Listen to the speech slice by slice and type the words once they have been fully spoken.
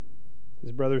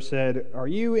His brother said, "Are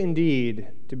you indeed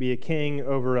to be a king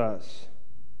over us?"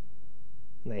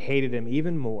 And they hated him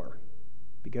even more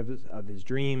because of his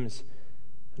dreams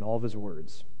and all of his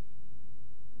words.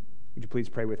 Would you please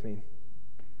pray with me?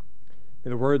 May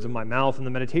the words of my mouth and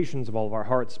the meditations of all of our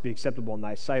hearts be acceptable in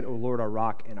thy sight, O Lord, our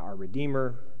rock and our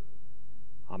Redeemer.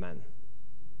 Amen.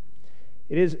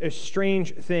 It is a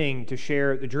strange thing to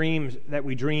share the dreams that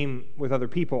we dream with other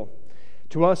people.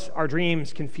 To us, our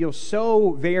dreams can feel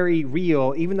so very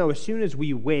real, even though as soon as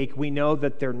we wake, we know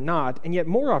that they're not. And yet,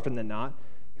 more often than not,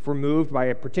 if we're moved by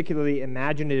a particularly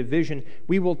imaginative vision,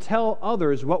 we will tell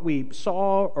others what we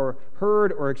saw or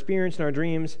heard or experienced in our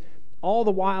dreams. All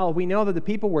the while, we know that the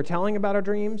people we're telling about our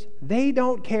dreams, they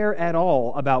don't care at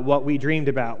all about what we dreamed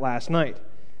about last night.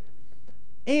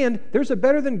 And there's a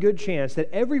better than good chance that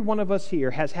every one of us here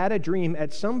has had a dream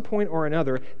at some point or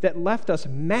another that left us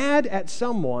mad at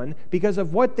someone because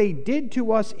of what they did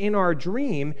to us in our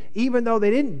dream, even though they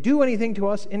didn't do anything to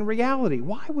us in reality.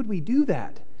 Why would we do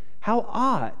that? How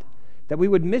odd that we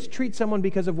would mistreat someone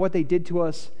because of what they did to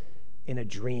us in a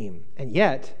dream. And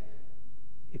yet,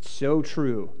 it's so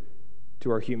true to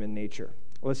our human nature.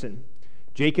 Listen.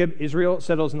 Israel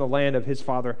settles in the land of his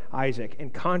father Isaac,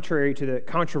 and contrary to the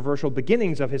controversial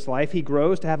beginnings of his life, he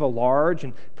grows to have a large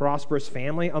and prosperous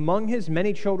family. Among his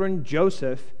many children,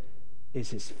 Joseph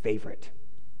is his favorite.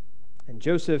 And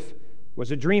Joseph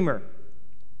was a dreamer.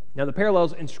 Now, the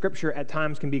parallels in Scripture at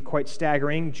times can be quite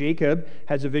staggering. Jacob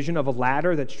has a vision of a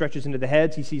ladder that stretches into the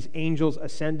heads. He sees angels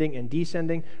ascending and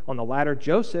descending on the ladder.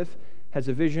 Joseph has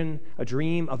a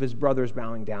dream of his brothers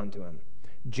bowing down to him.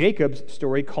 Jacob's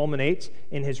story culminates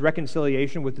in his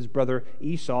reconciliation with his brother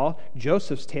Esau.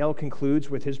 Joseph's tale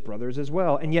concludes with his brothers as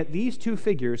well. And yet these two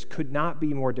figures could not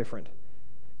be more different.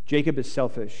 Jacob is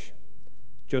selfish.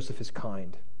 Joseph is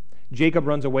kind. Jacob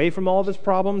runs away from all of his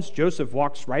problems. Joseph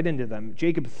walks right into them.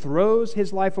 Jacob throws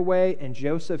his life away, and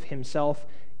Joseph himself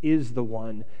is the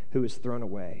one who is thrown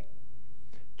away.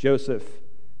 Joseph,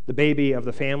 the baby of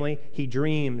the family, he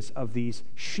dreams of these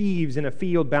sheaves in a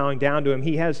field bowing down to him.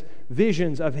 He has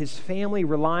visions of his family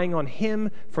relying on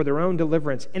him for their own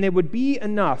deliverance. And it would be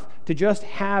enough to just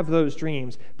have those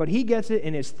dreams. But he gets it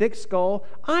in his thick skull.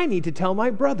 I need to tell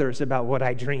my brothers about what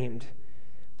I dreamed.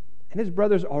 And his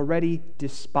brothers already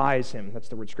despise him. That's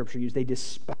the word Scripture used. They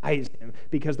despise him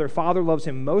because their father loves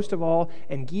him most of all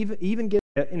and even gets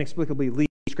inexplicably leave.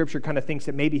 Scripture kind of thinks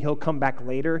that maybe he'll come back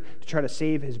later to try to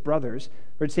save his brothers,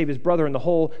 or to save his brother in the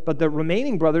whole. But the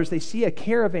remaining brothers, they see a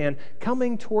caravan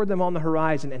coming toward them on the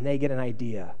horizon, and they get an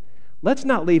idea. Let's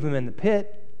not leave him in the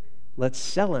pit. Let's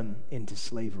sell him into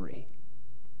slavery.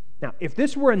 Now, if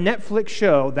this were a Netflix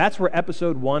show, that's where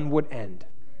episode 1 would end.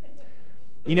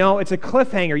 You know, it's a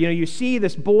cliffhanger. You know, you see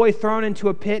this boy thrown into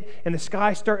a pit, and the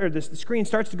screen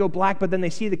starts to go black, but then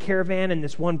they see the caravan, and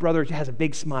this one brother has a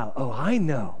big smile. Oh, I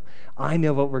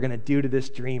know what we're going to do to this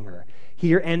dreamer.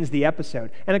 Here ends the episode.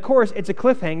 And of course, it's a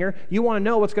cliffhanger. You want to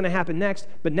know what's going to happen next,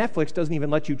 but Netflix doesn't even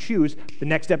let you choose. The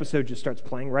next episode just starts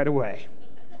playing right away.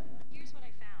 Here's what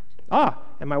I found.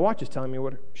 And my watch is telling me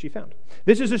what she found.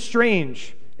 This is a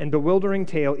strange and bewildering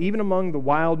tale, even among the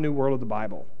wild new world of the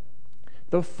Bible.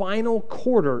 The final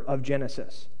quarter of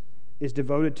Genesis is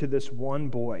devoted to this one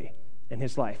boy and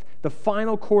his life. The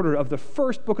final quarter of the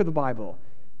first book of the Bible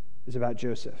is about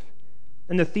Joseph.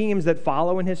 And the themes that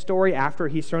follow in his story after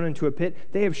he's thrown into a pit,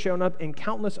 they have shown up in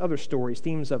countless other stories.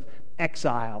 Themes of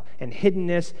exile and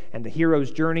hiddenness and the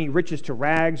hero's journey, riches to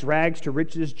rags, rags to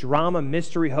riches, drama,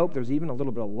 mystery, hope. There's even a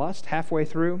little bit of lust halfway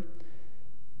through.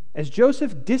 As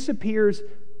Joseph disappears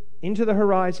into the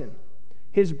horizon,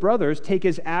 his brothers take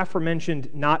his aforementioned,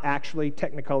 not actually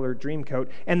Technicolor dream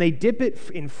coat, and they dip it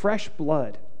in fresh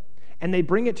blood. And they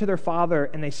bring it to their father,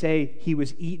 and they say, "He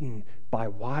was eaten by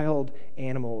wild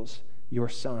animals. Your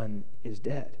son is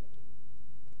dead."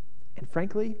 And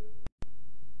frankly,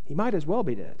 he might as well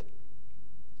be dead.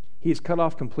 He is cut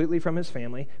off completely from his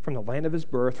family, from the land of his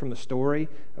birth, from the story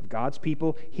of God's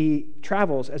people. He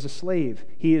travels as a slave.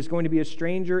 He is going to be a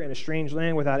stranger in a strange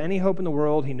land without any hope in the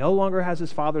world. He no longer has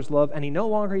his father's love, and he no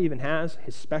longer even has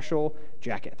his special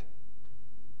jacket.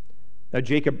 Now,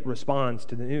 Jacob responds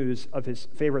to the news of his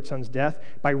favorite son's death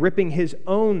by ripping his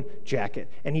own jacket,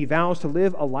 and he vows to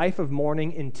live a life of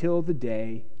mourning until the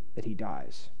day that he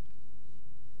dies.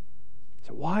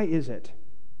 So why is it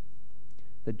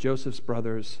that Joseph's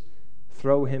brothers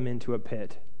throw him into a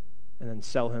pit and then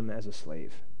sell him as a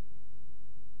slave?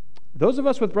 Those of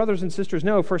us with brothers and sisters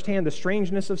know firsthand the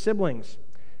strangeness of siblings.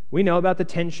 We know about the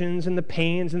tensions and the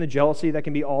pains and the jealousy that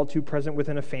can be all too present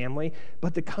within a family,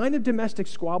 but the kind of domestic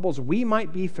squabbles we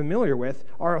might be familiar with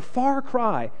are a far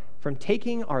cry from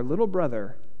taking our little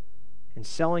brother and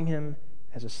selling him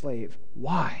as a slave.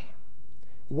 Why?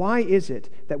 Why is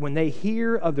it that when they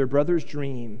hear of their brother's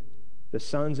dream, the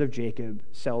sons of Jacob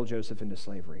sell Joseph into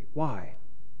slavery? Why?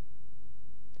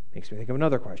 Makes me think of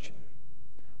another question.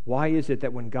 Why is it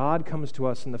that when God comes to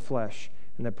us in the flesh,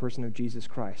 in the person of Jesus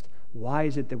Christ, why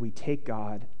is it that we take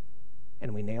God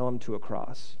and we nail him to a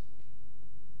cross?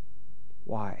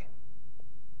 Why?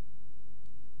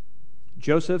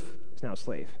 Joseph is now a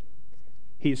slave.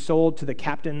 He is sold to the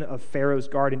captain of Pharaoh's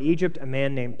guard in Egypt, a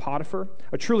man named Potiphar.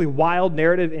 A truly wild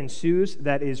narrative ensues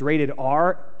that is rated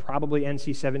R, probably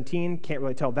NC-17. Can't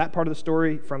really tell that part of the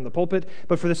story from the pulpit.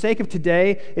 But for the sake of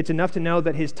today, it's enough to know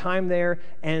that his time there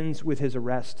ends with his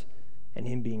arrest and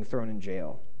him being thrown in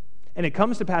jail. And it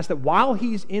comes to pass that while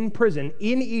he's in prison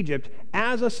in Egypt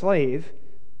as a slave,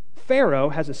 Pharaoh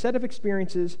has a set of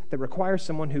experiences that require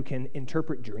someone who can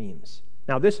interpret dreams.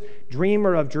 Now, this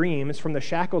dreamer of dreams, from the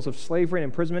shackles of slavery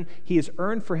and imprisonment, he has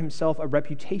earned for himself a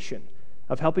reputation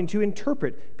of helping to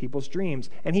interpret people's dreams,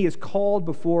 and he is called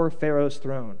before Pharaoh's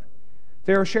throne.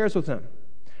 Pharaoh shares with him,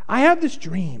 I have this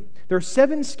dream. There are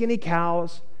 7 skinny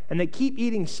cows, and they keep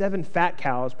eating 7 fat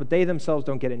cows, but they themselves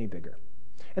don't get any bigger.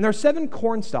 And there are 7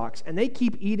 corn stalks, and they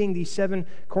keep eating these 7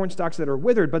 corn stalks that are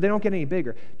withered, but they don't get any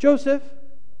bigger. Joseph,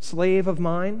 slave of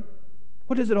mine,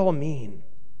 what does it all mean?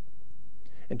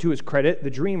 And to his credit, the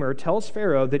dreamer tells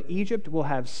Pharaoh that Egypt will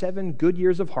have 7 good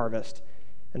years of harvest,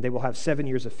 and they will have 7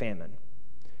 years of famine.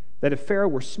 That if Pharaoh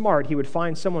were smart, he would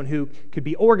find someone who could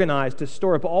be organized to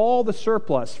store up all the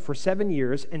surplus for 7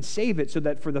 years and save it so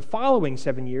that for the following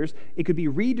 7 years, it could be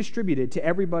redistributed to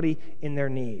everybody in their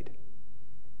need.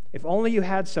 If only you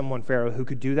had someone, Pharaoh, who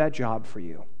could do that job for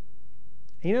you.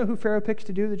 And you know who Pharaoh picks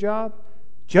to do the job?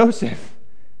 Joseph,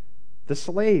 the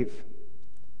slave.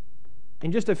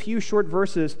 In just a few short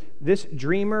verses, this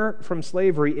dreamer from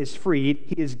slavery is freed.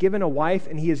 He is given a wife,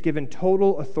 and he is given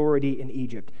total authority in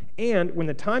Egypt. And when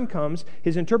the time comes,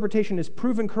 his interpretation is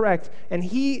proven correct, and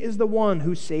he is the one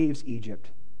who saves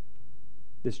Egypt.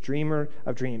 This dreamer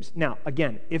of dreams. Now,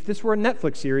 again, if this were a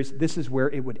Netflix series, this is where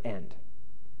it would end.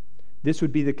 This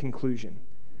would be the conclusion.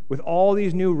 With all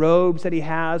these new robes that he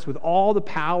has, with all the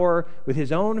power, with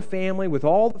his own family, with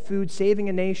all the food, saving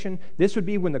a nation, this would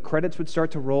be when the credits would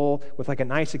start to roll with like a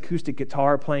nice acoustic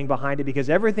guitar playing behind it because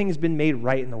everything has been made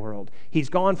right in the world. He's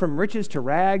gone from riches to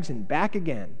rags and back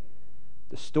again.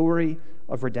 The story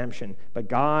of redemption. But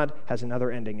God has another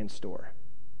ending in store.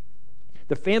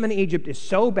 The famine in Egypt is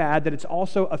so bad that it's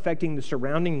also affecting the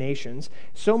surrounding nations,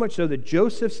 so much so that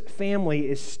Joseph's family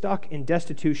is stuck in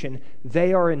destitution.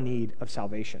 They are in need of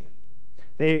salvation.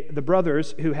 The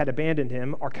brothers who had abandoned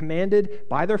him are commanded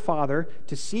by their father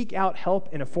to seek out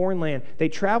help in a foreign land. They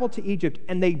travel to Egypt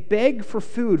and they beg for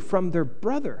food from their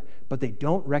brother, but they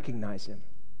don't recognize him.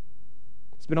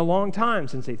 It's been a long time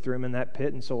since they threw him in that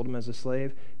pit and sold him as a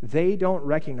slave. They don't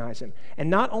recognize him. And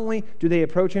not only do they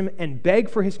approach him and beg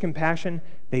for his compassion,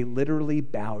 they literally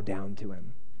bow down to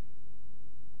him.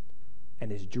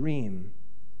 And his dream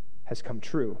has come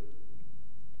true.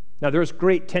 Now, there's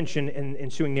great tension in the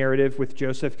ensuing narrative with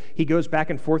Joseph. He goes back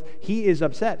and forth. He is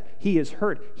upset. He is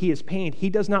hurt. He is pained.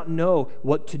 He does not know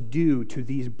what to do to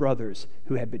these brothers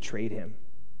who had betrayed him.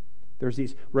 There's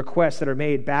these requests that are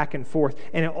made back and forth,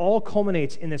 and it all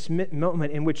culminates in this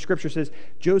moment in which Scripture says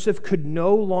Joseph could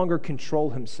no longer control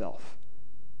himself,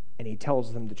 and he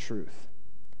tells them the truth.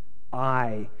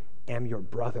 I am your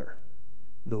brother,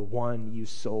 the one you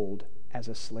sold as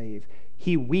a slave.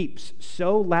 He weeps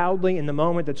so loudly in the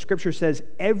moment that Scripture says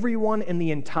everyone in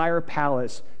the entire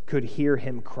palace could hear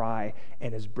him cry,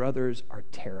 and his brothers are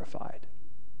terrified.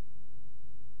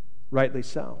 Rightly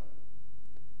so.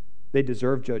 They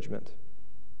deserve judgment.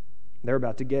 They're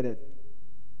about to get it.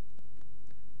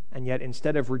 And yet,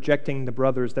 instead of rejecting the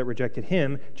brothers that rejected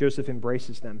him, Joseph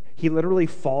embraces them. He literally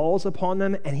falls upon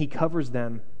them and he covers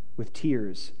them with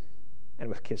tears and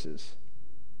with kisses.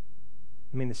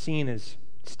 I mean, the scene is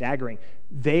staggering.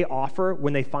 They offer,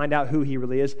 when they find out who he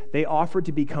really is, they offer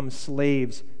to become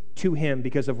slaves to him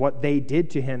because of what they did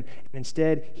to him. And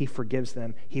instead, he forgives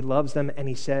them. He loves them and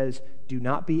he says, do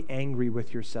not be angry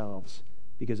with yourselves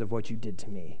because of what you did to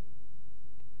me.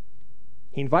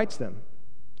 He invites them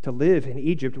to live in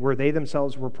Egypt where they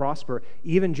themselves will prosper.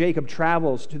 Even Jacob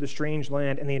travels to the strange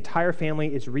land and the entire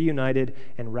family is reunited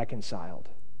and reconciled.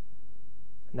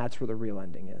 And that's where the real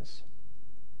ending is.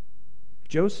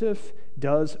 Joseph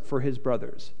does for his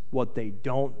brothers what they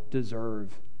don't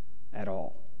deserve at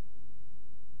all.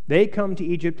 They come to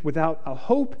Egypt without a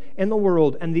hope in the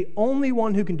world, and the only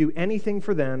one who can do anything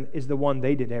for them is the one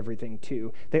they did everything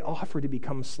to. They offer to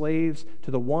become slaves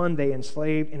to the one they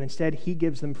enslaved, and instead he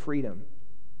gives them freedom.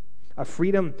 a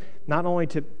freedom not only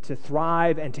to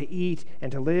thrive and to eat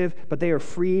and to live, but they are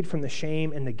freed from the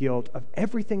shame and the guilt of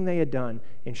everything they had done.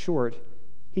 In short,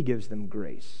 he gives them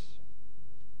grace.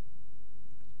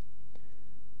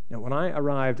 Now, when I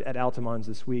arrived at Altamont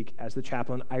this week as the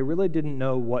chaplain, I really didn't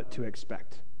know what to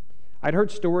expect. I'd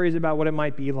heard stories about what it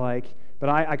might be like, but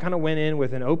I kind of went in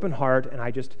with an open heart, and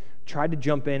I just tried to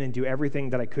jump in and do everything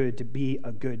that I could to be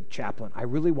a good chaplain. I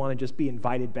really want to just be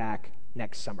invited back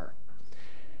next summer.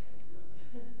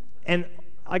 And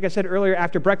like I said earlier,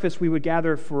 after breakfast, we would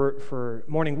gather for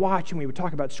morning watch, and we would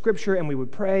talk about Scripture, and we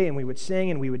would pray, and we would sing,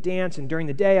 and we would dance. And during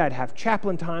the day, I'd have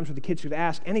chaplain times where the kids could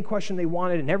ask any question they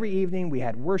wanted. And every evening, we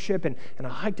had worship, and I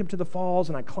hiked up to the falls,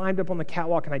 and I climbed up on the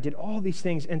catwalk, and I did all these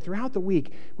things. And throughout the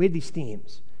week, we had these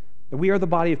themes. That we are the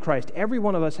body of Christ. Every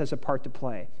one of us has a part to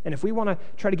play. And if we want to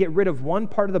try to get rid of one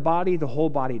part of the body whole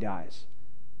body dies.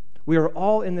 We are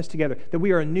all in this together, that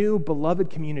we are a new beloved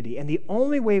community. And the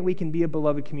only way we can be a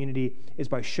beloved community is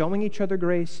by showing each other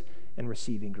grace and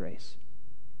receiving grace.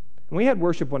 And we had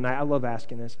worship one night. I love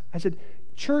asking this. I said,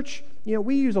 church,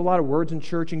 we use a lot of words in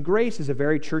church, and grace is a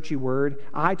very churchy word.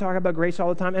 I talk about grace all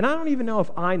the time, and I don't even know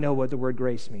if I know what the word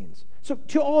grace means. So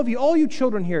to all you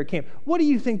children here at camp, what do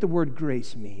you think the word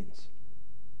grace means?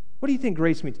 What do you think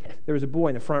grace means? There was a boy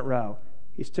in the front row.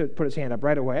 He put his hand up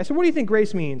right away. I said, what do you think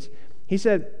grace means? He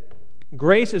said,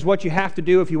 grace is what you have to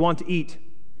do if you want to eat.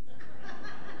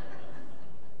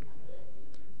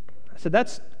 I said,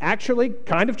 that's actually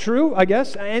kind of true, I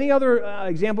guess. Any other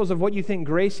examples of what you think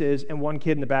grace is? And one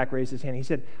kid in the back raised his hand. He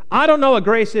said, I don't know what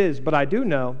grace is, but I do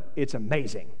know it's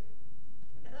amazing.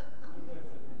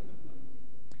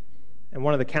 And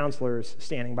one of the counselors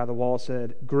standing by the wall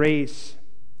said, grace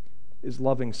is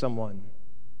loving someone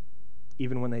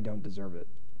even when they don't deserve it.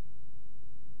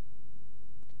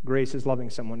 Grace is loving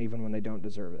someone even when they don't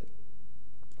deserve it.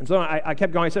 And so I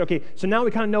kept going. I said, okay, so now we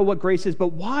kind of know what grace is,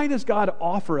 but why does God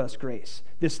offer us grace?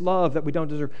 This love that we don't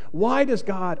deserve. Why does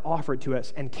God offer it to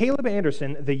us? And Caleb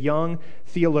Anderson, the young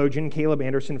theologian, Caleb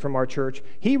Anderson from our church,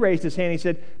 he raised his hand and he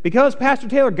said, because, Pastor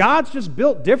Taylor, God's just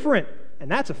built different, and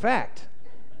that's a fact.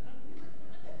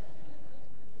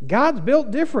 God's built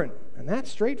different, and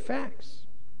that's straight facts.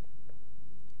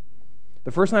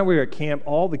 The first night we were at camp,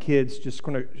 all the kids just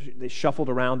they shuffled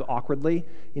around awkwardly.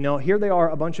 Here they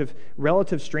are, a bunch of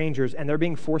relative strangers, and they're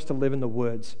being forced to live in the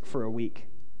woods for a week.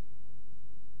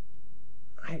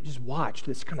 I just watched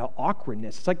this kind of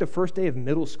awkwardness. It's like the first day of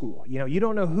middle school. You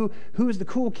don't know who's the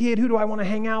cool kid, who do I want to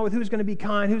hang out with, who's going to be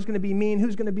kind, who's going to be mean,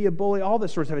 who's going to be a bully, all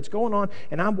this sort of stuff. It's going on,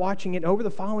 and I'm watching it. And over the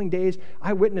following days,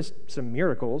 I witnessed some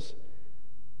miracles,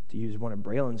 to use one of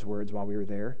Braylon's words while we were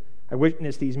there. I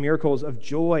witnessed these miracles of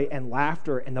joy and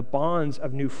laughter and the bonds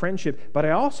of new friendship, but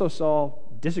I also saw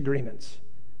disagreements.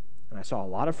 And I saw a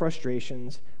lot of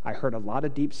frustrations. I heard a lot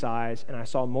of deep sighs, and I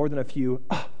saw more than a few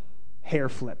hair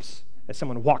flips as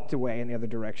someone walked away in the other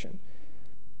direction.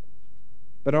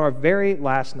 But on our very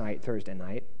last night, Thursday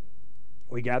night,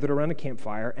 we gathered around a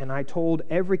campfire, and I told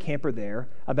every camper there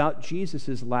about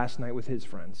Jesus' last night with his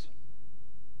friends.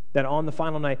 That on the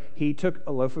final night, he took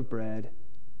a loaf of bread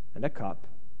and a cup,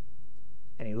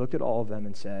 and he looked at all of them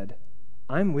and said,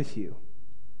 I'm with you,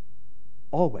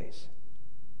 always,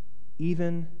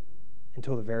 even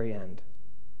until the very end.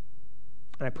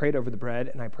 And I prayed over the bread,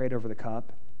 and I prayed over the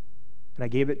cup, and I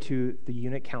gave it to the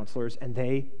unit counselors, and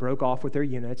they broke off with their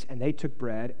units, and they took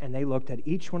bread, and they looked at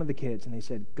each one of the kids, and they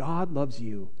said, God loves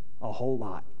you a whole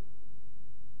lot.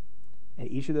 And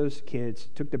each of those kids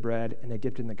took the bread, and they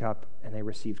dipped it in the cup, and they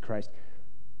received Christ.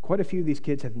 Quite a few of these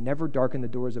kids have never darkened the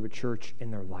doors of a church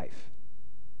in their life.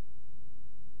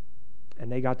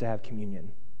 And they got to have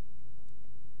communion.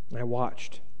 And I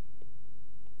watched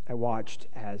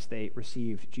as they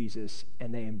received Jesus,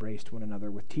 and they embraced one another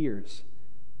with tears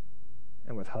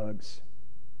and with hugs.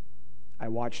 I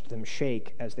watched them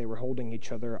shake as they were holding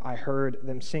each other. I heard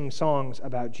them sing songs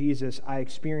about Jesus. I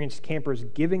experienced campers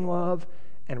giving love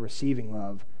and receiving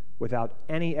love without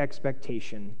any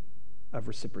expectation of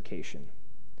reciprocation.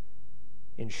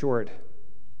 In short,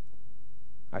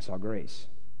 I saw grace.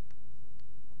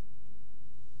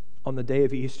 On the day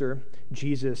of Easter,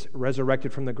 Jesus,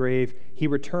 resurrected from the grave, he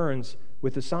returns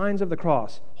with the signs of the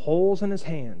cross, holes in his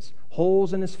hands,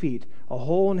 holes in his feet, a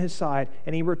hole in his side,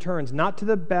 and he returns not to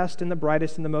the best and the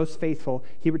brightest and the most faithful.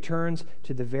 He returns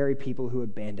to the very people who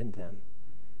abandoned them.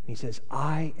 And he says,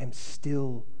 I am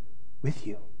still with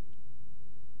you.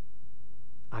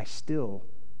 I still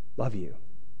love you.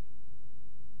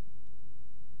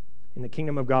 In the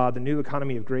kingdom of God, the new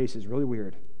economy of grace is really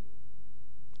weird.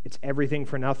 It's everything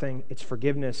for nothing. It's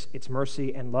forgiveness. It's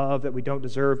mercy and love that we don't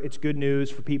deserve. It's good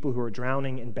news for people who are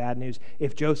drowning in bad news.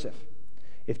 If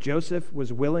If Joseph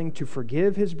was willing to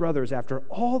forgive his brothers after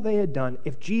all they had done,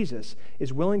 if Jesus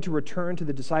is willing to return to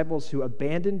the disciples who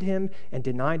abandoned him and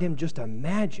denied him, just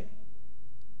imagine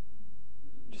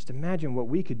what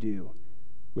we could do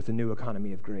with the new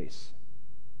economy of grace.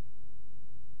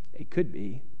 It could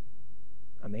be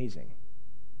amazing.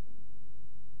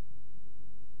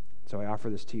 So I offer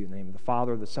this to you in the name of the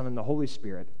Father, the Son, and the Holy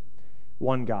Spirit,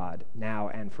 one God, now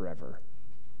and forever.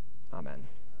 Amen.